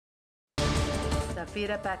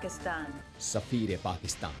सफीर पाकिस्तान। सफीर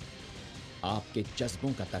पाकिस्तान, आपके जज्बों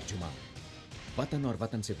का तर्जुमा, वतन और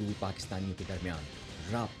वतन से दूर पाकिस्तानियों के दरमियान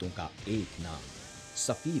राब्तों का एक नाम।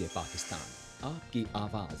 सफीर पाकिस्तान, आपकी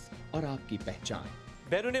आवाज़ और आपकी पहचान।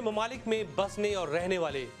 बैरून ममालिक में बसने और रहने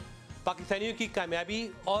वाले पाकिस्तानियों की कामयाबी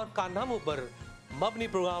और कारनामों पर मबनी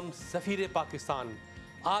प्रोग्राम सफीर पाकिस्तान,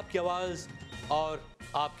 आपकी आवाज़ और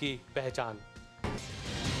आपकी पहचान।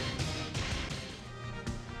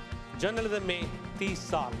 जर्नलिज्म में 30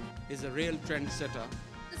 साल। Is a real trendsetter.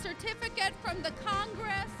 The certificate from the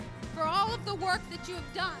Congress for all of the work that you have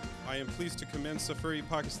done. I am pleased to commend Safiri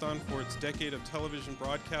Pakistan for its decade of television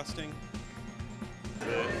broadcasting.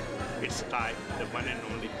 Its type, the one and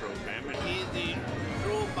only program. He is the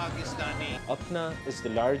true Pakistani. Apna is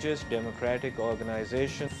the largest democratic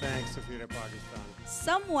organization. Thanks, Safiri Pakistan.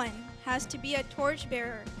 Someone has to be a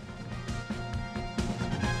torchbearer.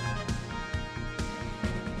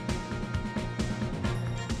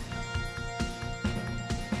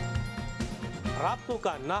 राब्तों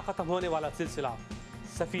का ना खत्म होने वाला सिलसिला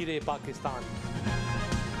सफीर पाकिस्तान।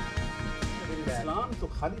 इस्लाम तो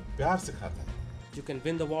खाली प्यार सिखाता है। You can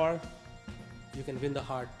win the war, you can win the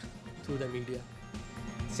heart through the media.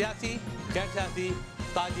 सियासी, गैर सियासी,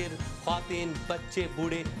 ताजिर, ख्वातीन, बच्चे,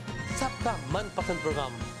 बूढ़े, सबका मनपसंद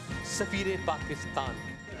programme सफीर Pakistan.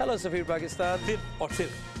 Hello, Safir Pakistan. सिर्फ और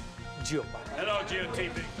सिर्फ जियो पर। Hello, Geo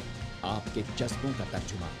TV. आपके जज्बों का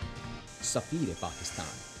तर्जुमा, सफीर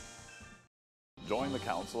Pakistan. Join the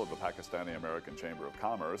Council of the Pakistani American Chamber of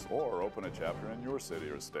Commerce or open a chapter in your city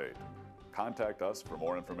or state. Contact us for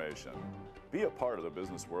more information. Be a part of the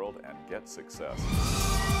business world and get success.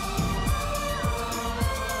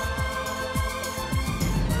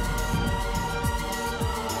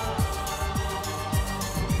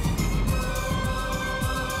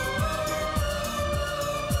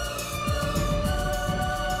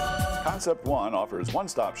 Concept One offers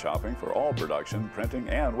one-stop shopping for all production, printing,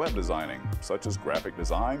 and web designing, such as graphic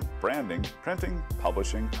design, branding, printing,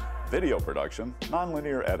 publishing, video production,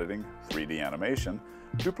 nonlinear editing, 3D animation,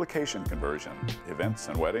 duplication conversion, events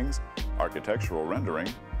and weddings, architectural rendering,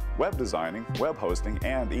 web designing, web hosting,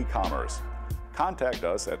 and e-commerce. Contact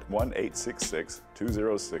us at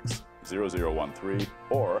 1-866-206-0013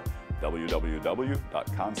 or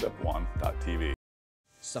www.conceptone.tv.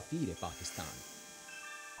 सफीर Pakistan.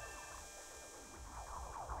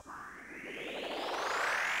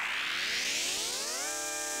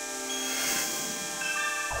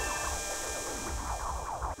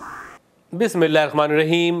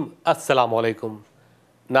 बिस्मिल्लाहिर्रहमानिर्रहीम, अस्सलाम वालेकुम।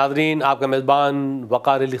 नाज़रीन, आपका मेज़बान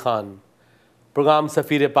वक़ार Ali Khan programme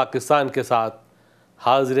सफ़ीर पाकिस्तान के साथ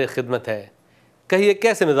हाज़िर ख़िदमत है। कहिए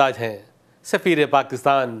कैसे मिजाज हैं? सफ़ीर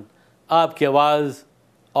पाकिस्तान, आपकी आवाज़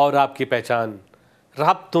और आपकी पहचान,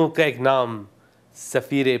 राब्तों का एक नाम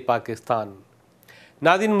सफ़ीर पाकिस्तान।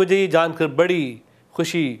 नाज़रीन, मुझे ये जानकर बड़ी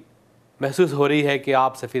खुशी महसूस हो रही है कि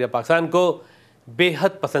आप सफ़ीर पाकिस्तान को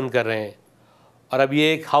बेहद पसंद कर रहे हैं और अब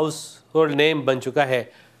ये एक हाउस होल्ड नेम बन चुका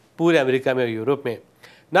है पूरे अमेरिका में और यूरोप में।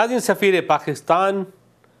 नाज़रीन, सफ़ीर पाकिस्तान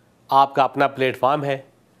आपका अपना प्लेटफार्म है,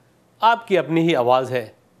 आपकी अपनी ही आवाज़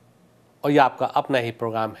है और ये आपका अपना ही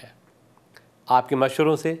प्रोग्राम है। आपके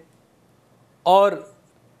मशवरों से और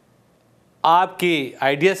आपके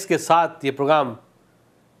आइडियाज़ के साथ ये प्रोग्राम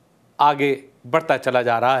आगे बढ़ता चला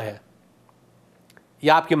जा रहा है। ये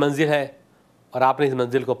आपकी मंजिल है और आपने इस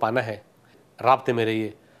मंजिल को पाना है। राब्ते में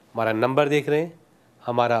रहिए। हमारा नंबर देख रहे हैं,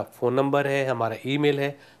 हमारा फ़ोन नंबर है, हमारा ईमेल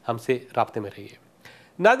है, हमसे राब्ते में रहिए।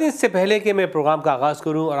 नाज़रीन, इससे पहले कि मैं प्रोग्राम का आगाज़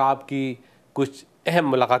करूं और आपकी कुछ अहम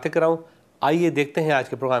मुलाकातें कराऊं, आइए देखते हैं आज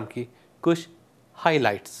के प्रोग्राम की कुछ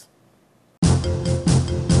हाइलाइट्स।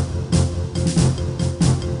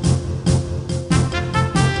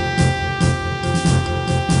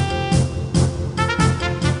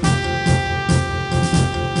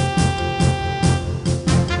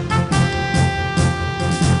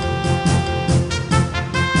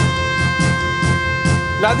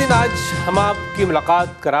 नाज़रीन, आज हम आपकी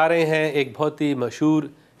मुलाकात करा रहे हैं एक बहुत ही मशहूर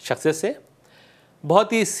शख्सियत से।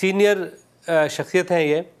 बहुत ही सीनियर शख्सियत हैं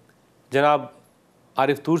ये, जनाब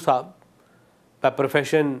आरिफ तूर साहब। By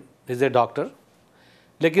profession is a doctor,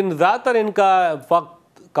 लेकिन ज़्यादातर इनका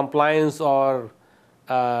वक्त कंप्लायंस और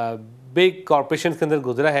बिग कॉरपोरेशन के अंदर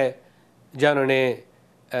गुजरा है, जहाँ उन्होंने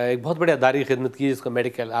एक बहुत बड़ी अदारी खिदमत की जिसको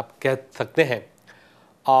मेडिकल आप कह सकते हैं।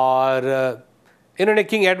 और इन्होंने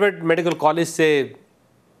किंग एडवर्ड मेडिकल कॉलेज से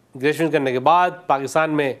ग्रेजुएशन करने के बाद पाकिस्तान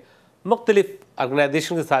में मुख्तलिफ़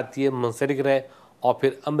ऑर्गेनाइजेशन के साथ ये मुंसलिक रहे और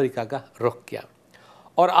फिर अमेरिका का रुख किया।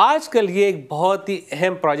 और आजकल ये एक बहुत ही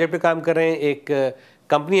अहम प्रोजेक्ट पे काम कर रहे हैं। एक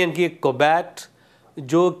कंपनी इनकी कोबैट,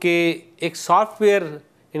 जो कि एक सॉफ्टवेयर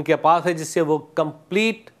इनके पास है जिससे वो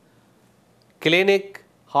complete clinic,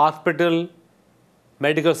 hospital,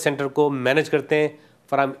 medical centre को मैनेज करते हैं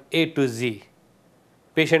from A to Z,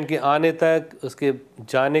 patient के आने तक, उसके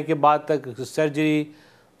जाने के बाद तक, उसकी सर्जरी,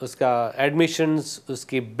 उसका एडमिशन्स,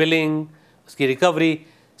 उसकी बिलिंग, उसकी रिकवरी,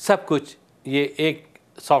 सब कुछ ये एक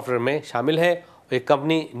सॉफ्टवेयर में शामिल है और एक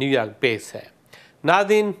कंपनी न्यूयॉर्क बेस है।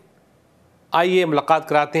 नाज़रीन, आइए मुलाकात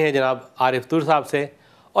कराते हैं जनाब आरिफ तूर साहब से,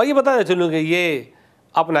 और ये बताना चलूँ कि ये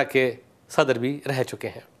अपना के सदर भी रह चुके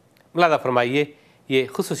हैं। मुलादा फरमाइए ये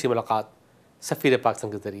खुसूसी मुलाकात सफ़ीर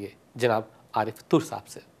पाकिस्तान के ज़रिए जनाब आरिफ तूर साहब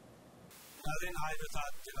से। नाज़रीन, आज मेरे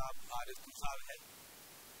साथ जनाब आरिफ तूर साहब हैं,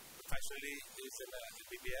 professionally is an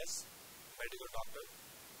MBBS medical doctor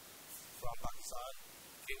from Pakistan,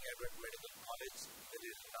 king Edward medical college, very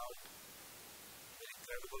renowned, very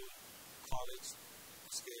credible college.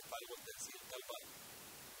 उसके फाइनल तहसील तलबा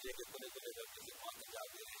लेकिन बड़े बड़े दर्जे से बहुत अंजाम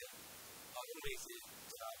दे रहे हैं, और उनमें से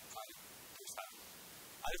जनाब आरिफ तूर साहब।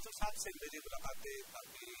 आरिफ तूर साहब से मेरी मुलाकातें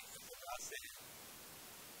काफ़ी इंतज़ार से हैं,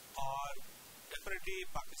 और डेफिनेटली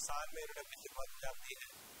पाकिस्तान में उन्होंने अपनी खिदमत अंजाम दी है।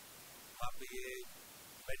 वहाँ पे ये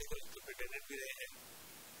मेडिकल सुपरिटेंडेंट भी रहे हैं,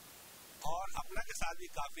 और अपना के साथ भी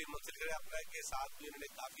काफ़ी मुंसलिक रहे। अपना के साथ भी उन्होंने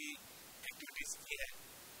काफ़ी एक्टिविटीज़ की है,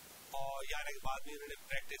 और यहाँ के बाद भी उन्होंने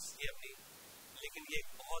प्रैक्टिस की अपनी, लेकिन ये एक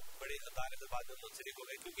बहुत बड़े अदारे से बाद में मुंसलिक हो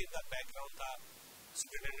गए, क्योंकि इनका बैकग्राउंड था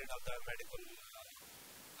superintendent of the medical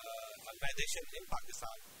organisation इन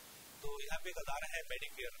पाकिस्तान। तो यहाँ पे एक अदारा है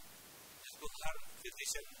मेडिकेयर, जिसको हर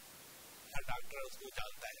फिजिशियन, हर डॉक्टर उसको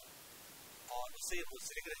जानता है, और उससे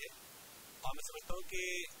मुंसलिक रहे। और मैं समझता हूँ कि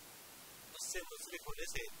उससे मुंसलिक होने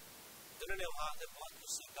से उन्होंने वहाँ से बहुत कुछ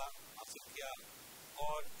सीखा, हासिल किया,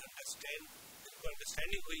 और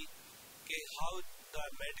अंडरस्टैंडिंग हुई कि how the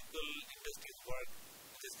medical industry work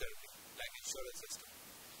this country, like insurance system.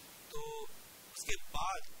 तो उसके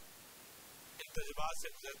बाद इन तजुर्बात से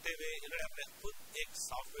गुजरते हुए इन्होंने अपने खुद एक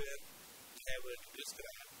सॉफ्टवेयर जो है वो इंट्रोड्यूस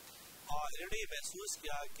कराया, और इन्होंने ये महसूस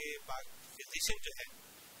किया कि फिजिशियन जो है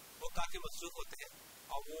वो काफ़ी मसरूफ होते हैं,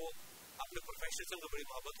 और वो अपने प्रोफेशन से उनको बड़ी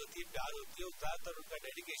मोहब्बत होती है, प्यार होती है, और ज़्यादातर उनका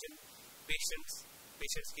डेडिकेशन पेशेंट्स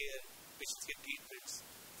केयर, पेशेंट्स के ट्रीटमेंट्स,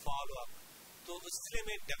 फॉलो अप, तो उस सिलसिले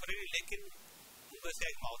में डेफिनेटली, लेकिन उनको इसका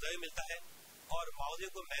एक मुआवजा भी मिलता है, और मुआवजे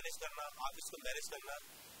को मैनेज करना, ऑफिस को मैनेज करना,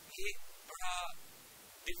 ये बड़ा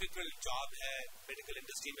डिफिकल्ट जॉब है मेडिकल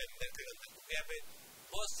इंडस्ट्री में अमेरिका के अंदर, क्योंकि यहाँ पे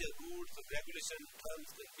बहुत से रूल्स, रेगुलेशन, टर्म्स,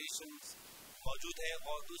 कंडीशंस मौजूद हैं,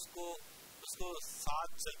 और उसको साथ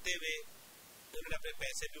चलते हुए उन्होंने अपने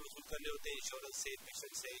पैसे भी वसूल करने होते हैं इंश्योरेंस से,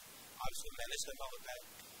 पेशेंट से, और उसको मैनेज करना होता है।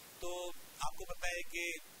 तो आपको पता है कि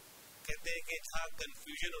कहते हैं कि जहाँ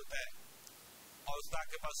कन्फ्यूजन होता है और उसका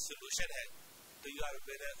आपके पास सोल्यूशन है, तो you are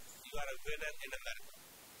a winner in America.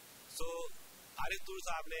 सो आरिफ तूर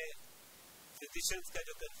साहब ने फिजिशियंस का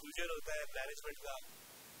जो कन्फ्यूजन होता है मैनेजमेंट का,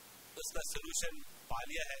 उसका सोल्यूशन पा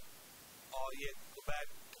लिया है, और ये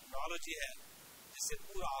टेक्नोलॉजी है जिससे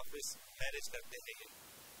पूरा ऑफिस मैनेज करते हैं। ये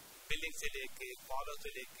बिलिंग से लेके, फॉलो से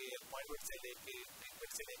लेके, अपॉइंटमेंट से लेके,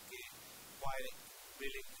 ट्रीटमेंट से लेके, फाइल,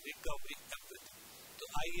 बिलिंग, रिकवरी, एवरीथिंग। तो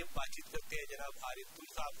आइए बातचीत करते हैं जनाब आरिफ तूर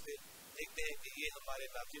साहब से, देखते हैं कि ये हमारे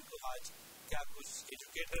नाज़रीन को आज क्या कुछ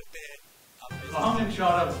एजुकेट करते हैं। Long and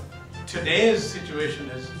short of today's situation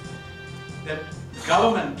is that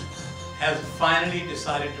government has finally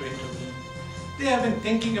decided to intervene. They have been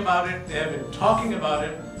thinking about it, they have been talking about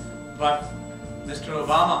it, but Mr.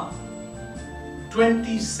 Obama,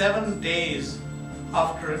 27 days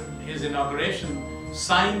after his inauguration,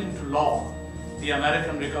 signed into law the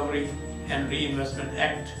American Recovery and Reinvestment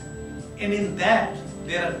Act. And in that,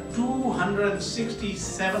 there are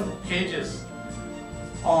 267 pages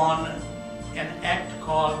on an act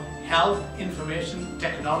called Health Information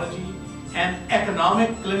Technology and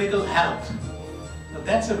Economic Clinical Health. Now,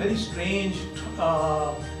 that's a very strange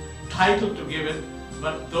title to give it,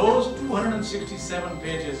 but those 267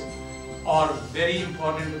 pages are very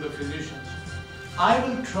important to the physicians. I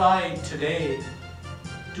will try today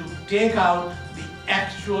to take out the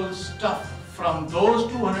actual stuff from those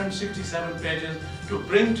 267 pages to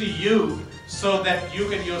bring to you so that you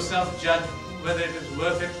can yourself judge whether it is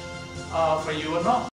worth it for you or not.